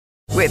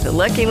With the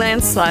Lucky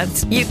Land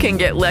Slots, you can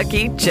get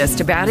lucky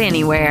just about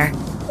anywhere.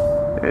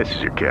 This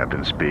is your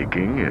captain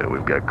speaking.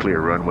 We've got clear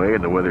runway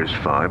and the weather's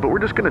fine, but we're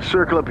just going to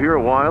circle up here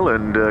a while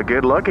and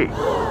get lucky.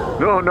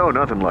 No,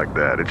 nothing like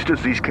that. It's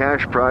just these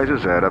cash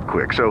prizes add up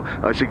quick. So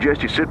I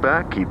suggest you sit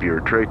back, keep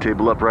your tray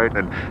table upright,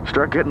 and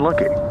start getting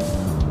lucky.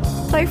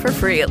 Play for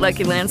free at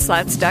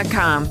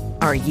LuckyLandSlots.com.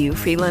 Are you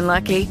feeling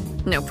lucky?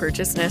 No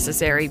purchase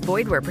necessary.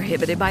 Void where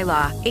prohibited by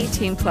law.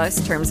 18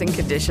 plus terms and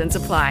conditions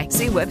apply.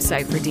 See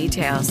website for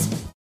details.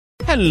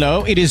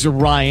 Hello, it is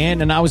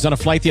Ryan, and I was on a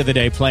flight the other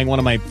day playing one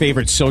of my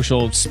favorite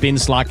social spin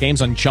slot games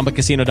on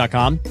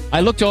ChumbaCasino.com. I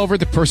looked over at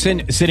the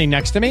person sitting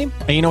next to me,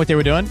 and you know what they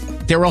were doing?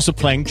 They were also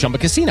playing Chumba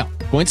Casino.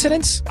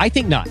 Coincidence? I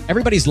think not.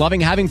 Everybody's loving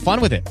having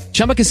fun with it.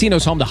 Chumba Casino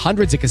is home to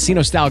hundreds of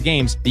casino-style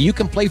games that you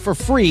can play for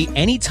free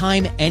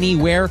anytime,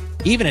 anywhere,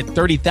 even at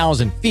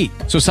 30,000 feet.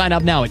 So sign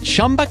up now at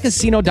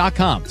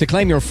ChumbaCasino.com to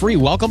claim your free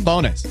welcome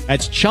bonus.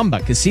 That's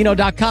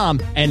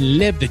ChumbaCasino.com and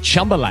live the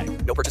Chumba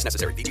life. No purchase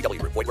necessary.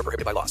 VGW. Void where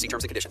prohibited by law. See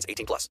terms and conditions.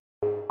 18 plus.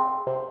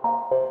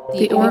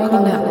 The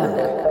Oracle Network.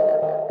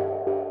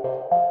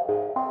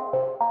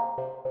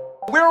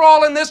 We're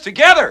all in this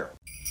together.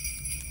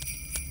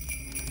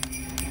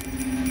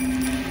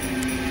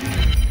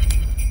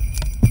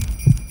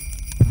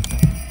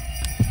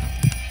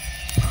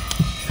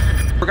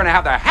 We're gonna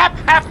have the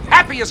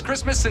happiest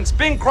Christmas since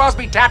Bing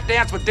Crosby tap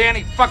danced with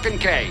Danny fucking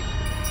Kaye.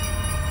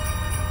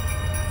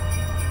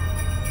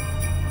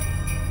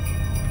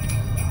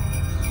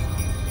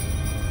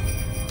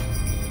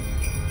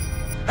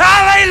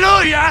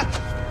 Hallelujah!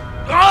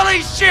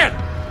 Holy shit!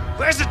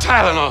 Where's the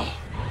Tylenol?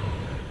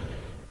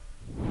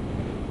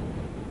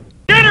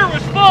 Dinner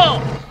was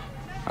full!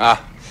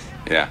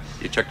 Yeah.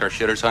 You checked our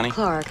shitters, honey?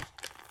 Clark.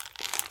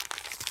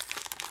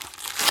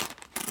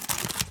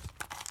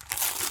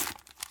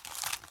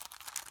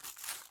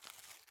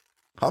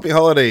 Happy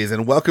holidays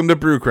and welcome to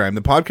Brew Crime,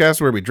 the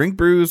podcast where we drink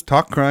brews,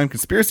 talk crime,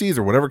 conspiracies,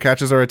 or whatever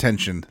catches our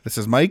attention. This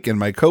is Mike and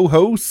my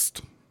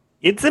co-host.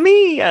 It's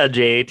me,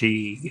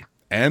 JT.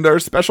 And our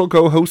special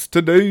co-host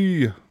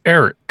today,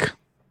 Eric.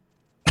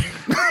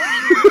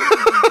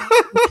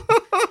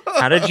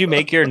 How did you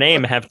make your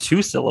name have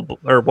two syllable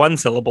or one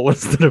syllable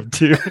instead of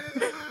two?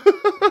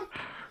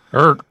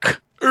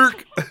 Irk.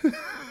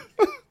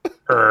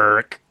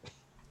 The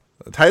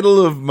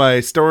title of my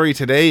story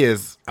today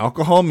is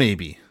Alcohol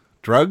Maybe,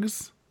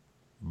 Drugs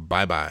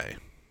Bye-bye.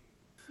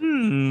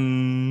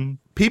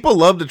 People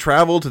love to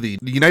travel to the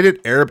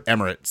United Arab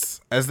Emirates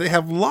as they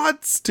have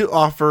lots to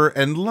offer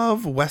and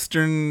love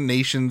Western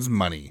nations'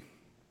 money.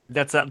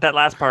 That's that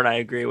last part I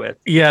agree with.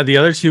 Yeah, the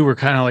other two were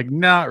kind of like,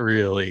 not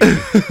really.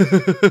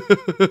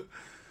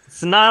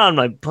 It's not on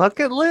my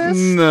bucket list,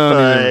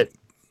 No,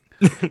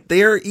 but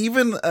they are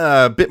even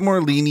a bit more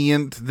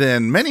lenient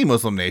than many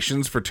Muslim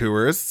nations for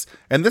tourists,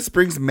 and this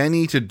brings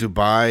many to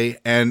Dubai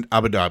and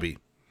Abu Dhabi.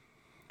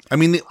 I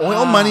mean, the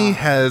oil money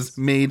has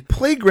made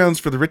playgrounds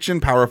for the rich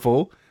and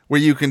powerful, where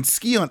you can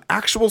ski on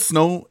actual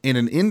snow in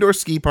an indoor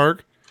ski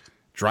park,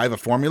 drive a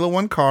Formula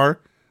One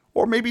car,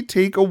 or maybe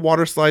take a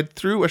water slide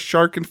through a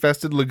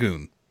shark-infested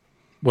lagoon.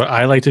 What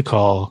I like to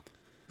call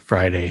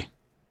Friday.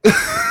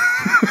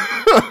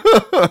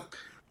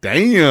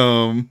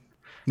 Damn.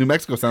 New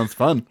Mexico sounds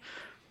fun.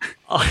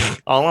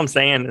 all I'm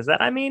saying is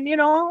that,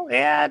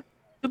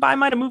 Dubai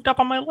might have moved up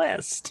on my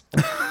list.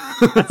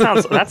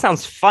 That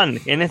sounds fun,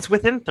 and it's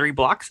within 3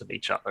 blocks of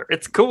each other.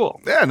 It's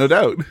cool. Yeah, no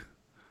doubt.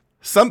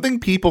 Something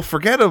people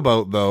forget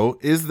about, though,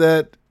 is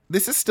that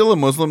this is still a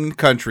Muslim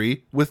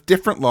country with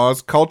different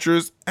laws,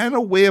 cultures, and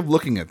a way of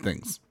looking at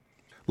things.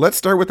 Let's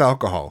start with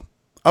alcohol.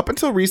 Up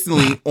until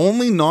recently,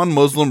 only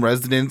non-Muslim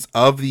residents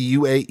of the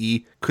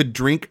UAE could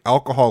drink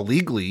alcohol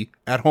legally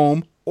at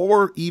home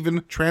or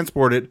even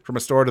transport it from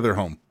a store to their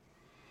home.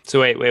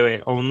 So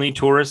wait. Only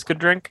tourists could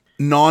drink?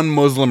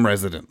 Non-Muslim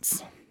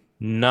residents.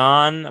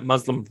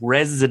 Non-Muslim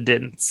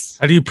residents.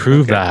 How do you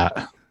prove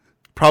that?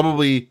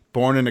 Probably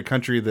born in a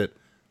country that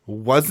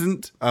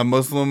wasn't a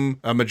Muslim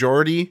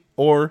majority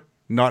or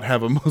not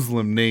have a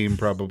Muslim name,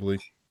 probably.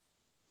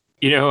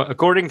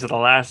 According to the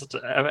last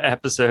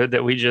episode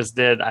that we just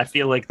did, I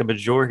feel like the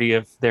majority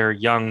of their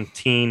young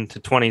teen to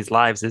 20s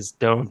lives is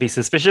don't be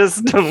suspicious.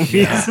 Don't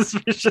be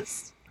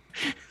suspicious.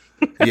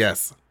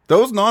 Yes.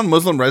 Those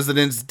non-Muslim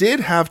residents did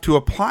have to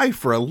apply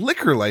for a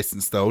liquor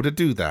license, though, to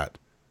do that.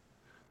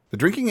 The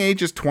drinking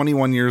age is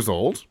 21 years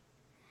old.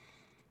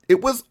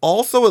 It was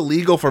also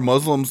illegal for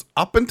Muslims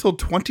up until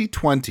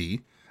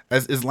 2020,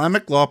 as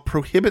Islamic law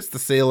prohibits the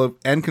sale of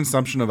and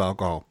consumption of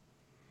alcohol.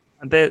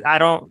 This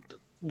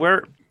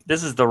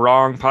is the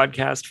wrong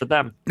podcast for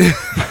them.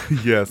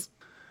 Yes.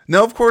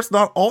 Now, of course,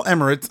 not all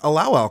Emirates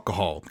allow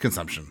alcohol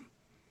consumption.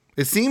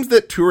 It seems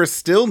that tourists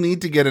still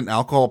need to get an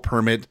alcohol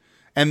permit,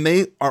 and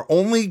they are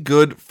only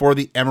good for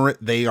the emirate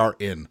they are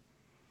in.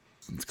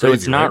 So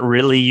it's not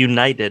really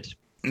united.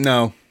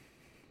 No.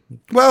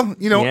 Well,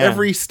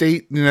 every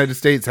state in the United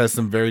States has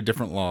some very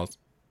different laws.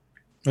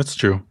 That's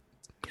true.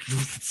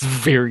 It's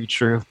very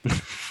true.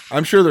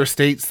 I'm sure there are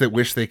states that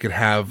wish they could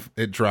have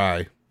it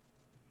dry.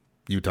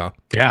 Utah.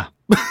 Yeah.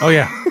 Oh,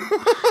 yeah.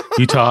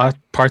 Utah,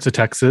 parts of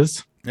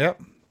Texas.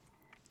 Yep.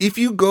 If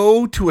you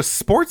go to a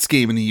sports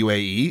game in the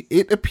UAE,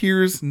 it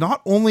appears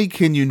not only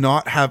can you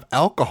not have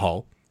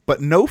alcohol,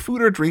 but no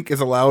food or drink is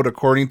allowed,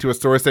 according to a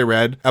source I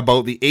read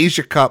about the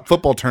Asia Cup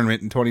football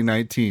tournament in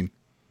 2019.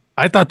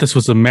 I thought this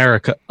was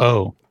America.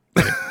 Oh.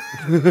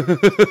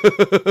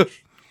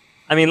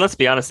 I mean, let's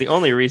be honest. The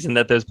only reason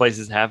that those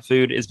places have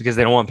food is because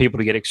they don't want people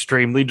to get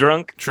extremely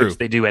drunk, True. which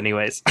they do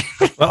anyways.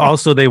 But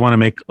also, they want to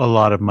make a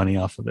lot of money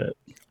off of it.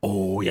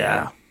 Oh,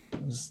 yeah.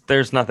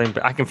 There's nothing,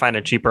 but I can find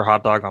a cheaper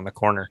hot dog on the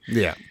corner.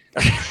 Yeah.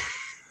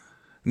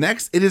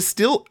 Next, it is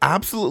still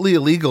absolutely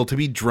illegal to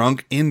be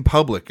drunk in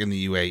public in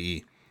the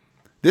UAE.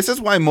 This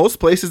is why most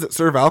places that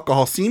serve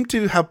alcohol seem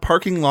to have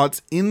parking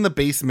lots in the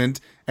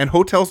basement, and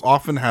hotels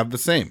often have the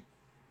same.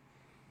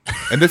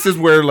 And this is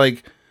where,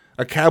 like,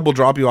 a cab will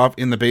drop you off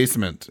in the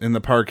basement, in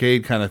the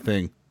parkade kind of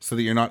thing, so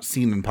that you're not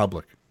seen in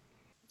public.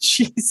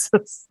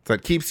 Jesus. So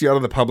it keeps you out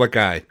of the public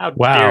eye. How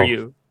Wow. dare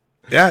you?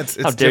 Yeah,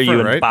 it's How dare you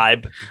different, right?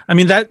 imbibe? I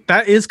mean, that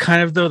is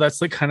kind of, though,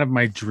 that's like kind of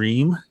my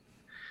dream,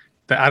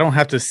 that I don't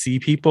have to see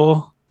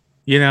people,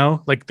 you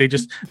know, like I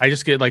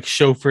just get like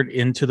chauffeured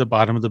into the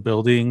bottom of the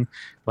building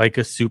like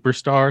a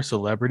superstar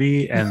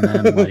celebrity, and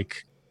then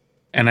like,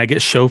 and I get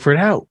chauffeured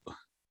out.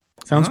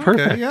 Sounds Okay,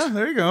 perfect. yeah,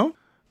 there you go.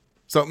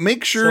 So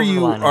make sure Silver you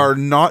lining. are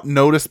not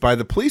noticed by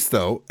the police,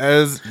 though,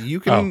 as you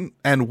can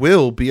and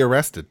will be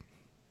arrested.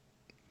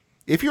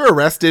 If you're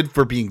arrested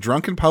for being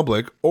drunk in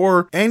public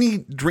or any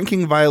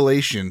drinking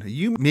violation,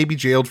 you may be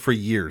jailed for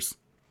years.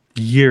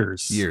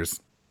 Years.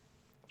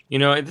 You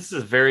know, this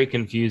is very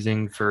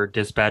confusing for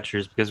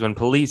dispatchers because when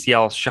police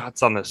yell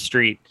shots on the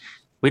street,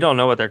 we don't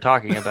know what they're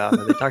talking about.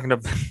 Are they talking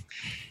about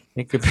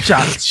it could be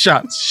Shots.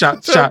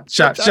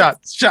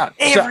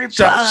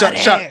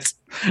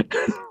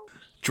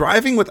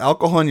 Driving with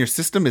alcohol in your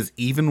system is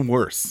even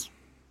worse.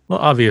 Well,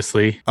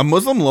 obviously. A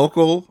Muslim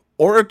local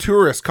or a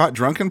tourist caught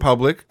drunk in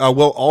public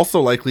will also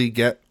likely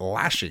get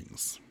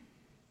lashings.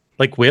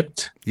 Like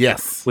whipped?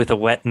 Yes. with a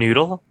wet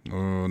noodle.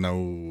 Oh,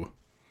 no.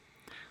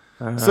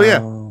 So yeah,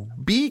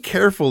 be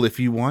careful if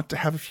you want to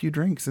have a few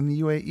drinks in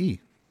the UAE.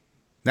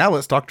 Now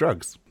let's talk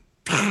drugs.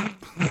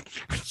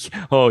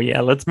 Oh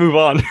yeah, let's move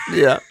on.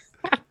 Yeah.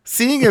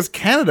 Seeing as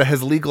Canada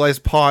has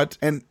legalized pot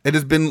and it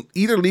has been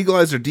either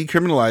legalized or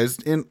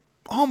decriminalized in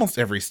almost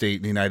every state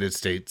in the United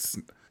States,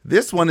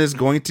 this one is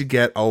going to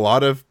get a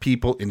lot of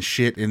people in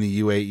shit in the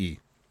UAE.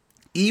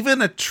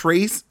 Even a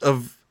trace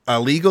of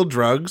illegal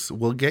drugs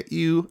will get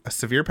you a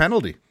severe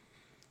penalty.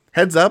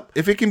 Heads up,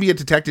 if it can be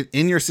detected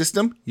in your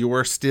system, you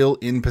are still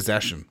in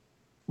possession.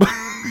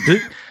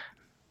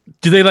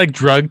 Do they like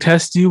drug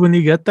test you when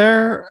you get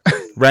there?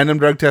 Random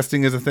drug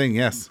testing is a thing,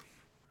 yes.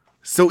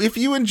 So if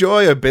you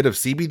enjoy a bit of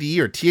CBD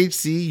or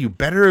THC, you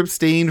better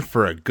abstain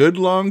for a good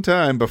long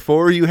time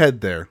before you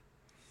head there.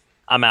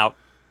 I'm out.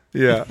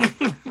 Yeah.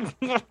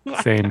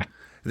 Same.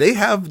 They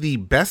have the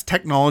best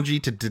technology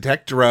to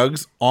detect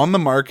drugs on the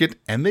market,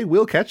 and they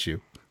will catch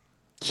you.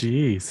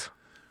 Jeez.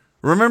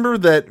 Remember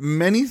that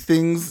many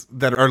things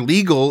that are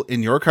legal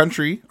in your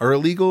country are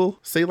illegal,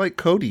 say like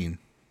codeine.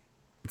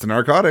 It's a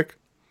narcotic.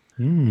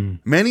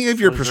 Many of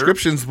your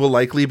prescriptions will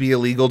likely be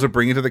illegal to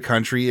bring into the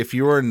country if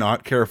you are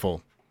not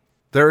careful.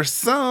 There is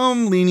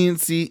some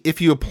leniency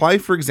if you apply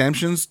for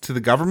exemptions to the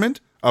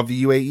government of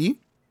the UAE.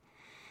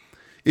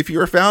 If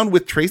you are found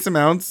with trace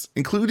amounts,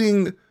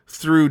 including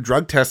through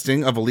drug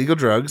testing of illegal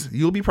drugs,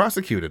 you'll be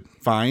prosecuted,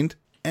 fined,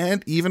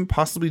 and even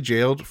possibly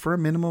jailed for a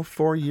minimum of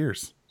 4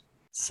 years.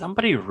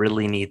 Somebody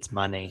really needs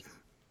money,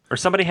 or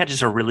somebody had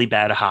just a really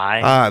bad high,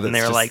 and that's they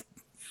were just- like,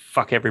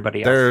 "Fuck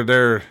everybody else."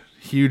 They're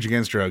huge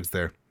against drugs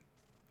there.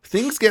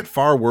 Things get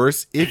far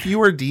worse if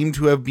you are deemed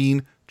to have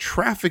been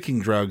trafficking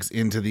drugs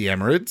into the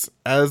Emirates,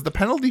 as the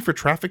penalty for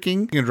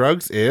trafficking in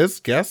drugs is,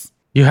 guess?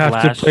 You have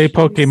Lashes. to play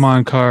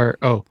Pokemon card.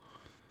 Oh,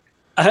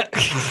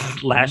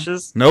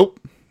 Lashes,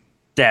 Nope.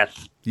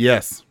 death.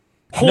 Yes.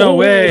 no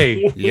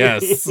way.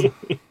 Yes.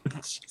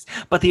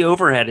 But the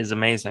overhead is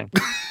amazing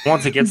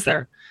once it gets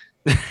there.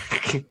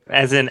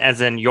 as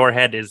in your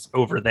head is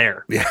over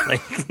there. Yeah.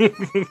 Like,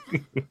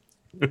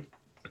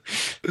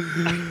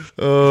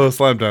 Oh,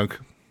 slam dunk.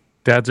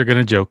 Dads are going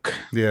to joke.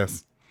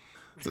 Yes.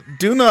 So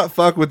do not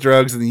fuck with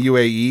drugs in the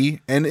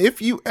UAE, and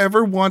if you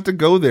ever want to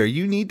go there,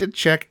 you need to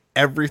check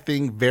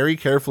everything very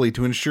carefully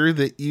to ensure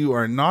that you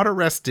are not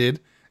arrested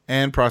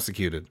and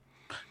prosecuted.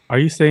 Are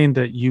you saying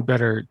that you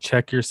better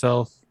check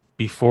yourself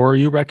before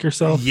you wreck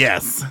yourself?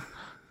 Yes.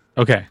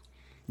 Okay.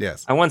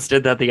 Yes. I once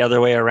did that the other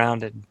way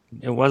around, and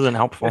it wasn't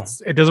helpful.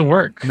 It doesn't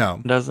work.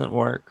 No. It doesn't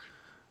work.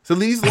 So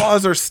these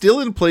laws are still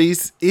in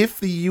place if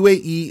the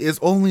UAE is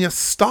only a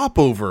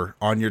stopover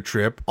on your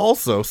trip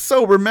also.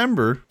 So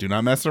remember, do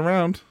not mess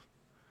around.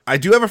 I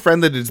do have a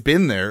friend that has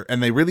been there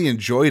and they really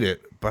enjoyed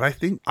it, but I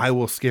think I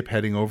will skip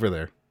heading over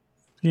there.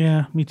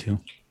 Yeah, me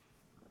too.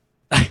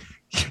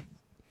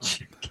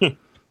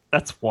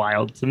 That's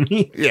wild to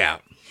me. Yeah.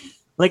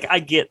 Like, I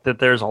get that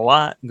there's a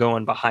lot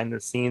going behind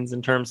the scenes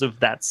in terms of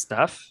that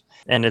stuff,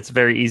 and it's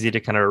very easy to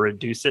kind of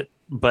reduce it,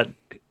 but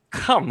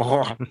come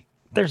on.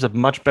 There's a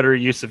much better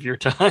use of your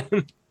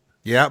time.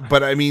 Yeah,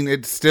 but I mean,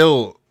 it's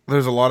still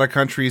there's a lot of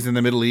countries in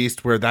the Middle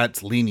East where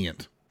that's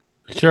lenient.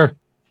 Sure.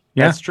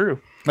 Yeah. That's true.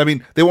 I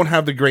mean, they won't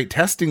have the great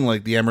testing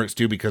like the Emirates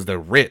do because they're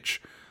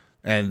rich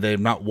and they're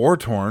not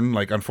war-torn,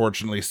 like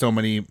unfortunately so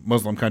many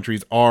Muslim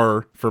countries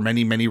are for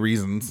many, many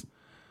reasons.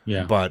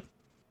 Yeah. But,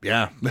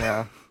 yeah.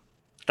 Yeah.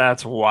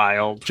 That's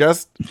wild.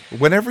 Just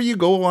whenever you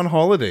go on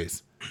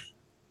holidays,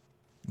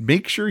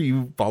 make sure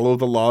you follow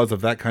the laws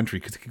of that country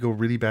because it could go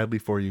really badly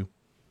for you.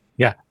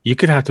 Yeah. You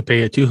could have to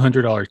pay a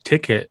 $200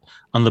 ticket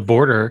on the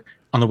border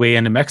on the way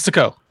into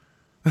Mexico.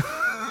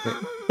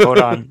 Hold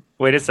on.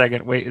 Wait a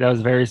second. Wait, that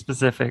was very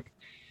specific.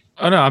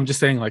 Oh, no. I'm just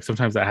saying, like,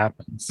 sometimes that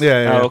happens.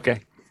 Yeah. Oh,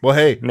 okay. Well,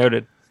 hey.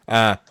 Noted.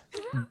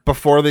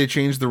 Before they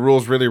changed the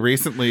rules really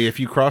recently, if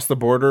you cross the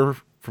border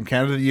from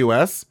Canada to the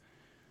U.S.,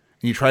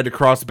 and you tried to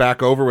cross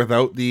back over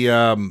without the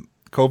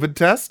COVID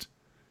test,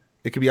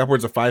 it could be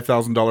upwards of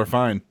 $5,000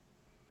 fine.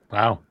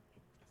 Wow.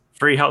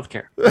 Free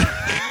healthcare.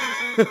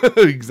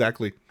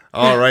 Exactly.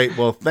 All right.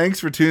 Well,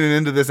 thanks for tuning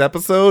into this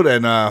episode,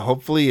 and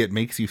hopefully it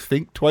makes you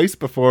think twice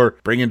before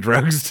bringing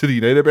drugs to the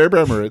United Arab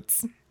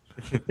Emirates.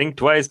 Think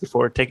twice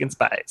before taking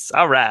spice.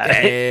 All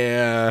right.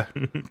 Yeah.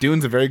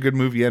 Dune's a very good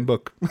movie and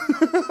book.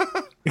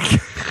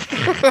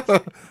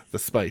 The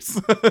Spice.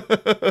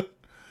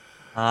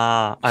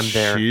 I'm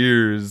there.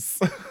 Cheers.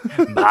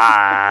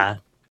 Bye.